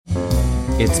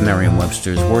It's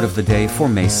Merriam-Webster's Word of the Day for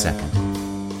May 2nd.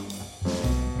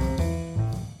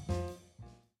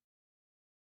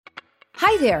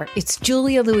 Hi there, it's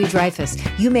Julia Louis-Dreyfus.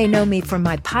 You may know me from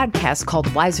my podcast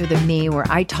called Wiser Than Me, where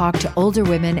I talk to older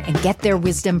women and get their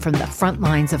wisdom from the front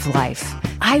lines of life.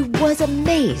 I was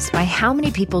amazed by how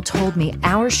many people told me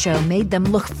our show made them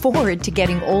look forward to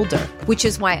getting older, which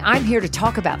is why I'm here to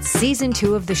talk about Season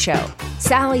 2 of the show.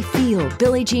 Sally Field,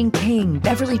 Billie Jean King,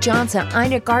 Beverly Johnson,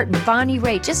 Ina Garten, Bonnie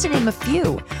Raitt, just to name a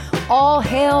few. All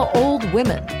hail old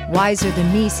women. Wiser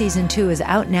Than Me Season 2 is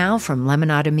out now from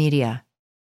Lemonada Media.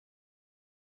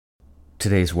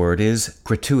 Today's word is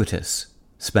gratuitous,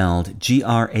 spelled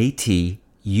Gratuitous.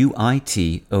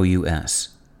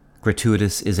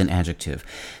 Gratuitous is an adjective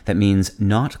that means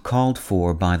not called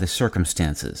for by the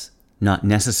circumstances, not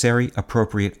necessary,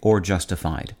 appropriate, or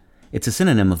justified. It's a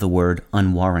synonym of the word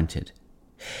unwarranted.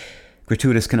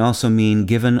 Gratuitous can also mean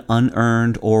given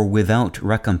unearned or without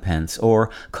recompense,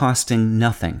 or costing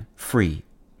nothing, free.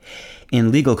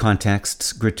 In legal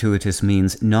contexts, gratuitous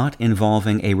means not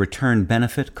involving a return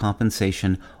benefit,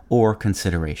 compensation, or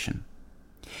consideration.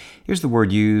 Here's the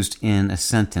word used in a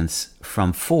sentence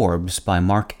from Forbes by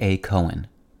Mark A. Cohen.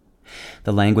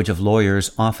 The language of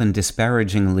lawyers, often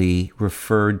disparagingly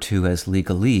referred to as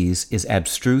legalese, is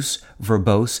abstruse,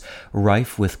 verbose,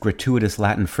 rife with gratuitous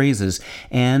Latin phrases,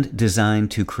 and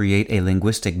designed to create a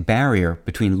linguistic barrier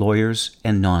between lawyers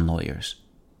and non-lawyers.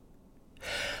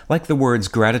 Like the words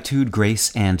gratitude,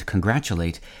 grace, and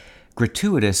congratulate,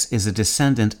 gratuitous is a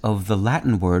descendant of the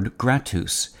Latin word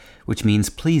gratus, which means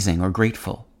pleasing or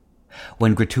grateful.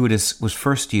 When gratuitous was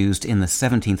first used in the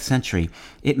 17th century,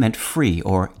 it meant free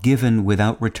or given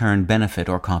without return benefit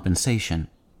or compensation.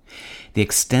 The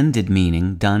extended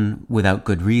meaning, done without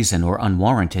good reason or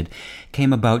unwarranted,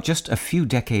 came about just a few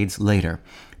decades later,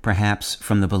 perhaps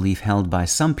from the belief held by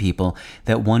some people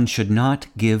that one should not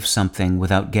give something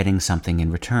without getting something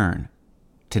in return.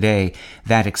 Today,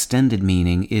 that extended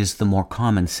meaning is the more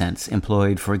common sense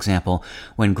employed, for example,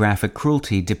 when graphic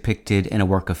cruelty depicted in a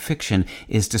work of fiction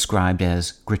is described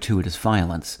as gratuitous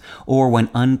violence, or when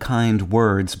unkind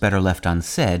words better left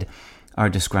unsaid are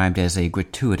described as a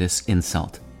gratuitous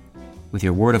insult. With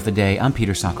your Word of the Day, I'm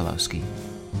Peter Sokolowski.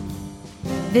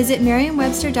 Visit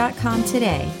Merriam-Webster.com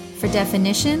today for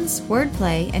definitions,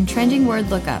 wordplay, and trending word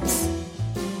lookups.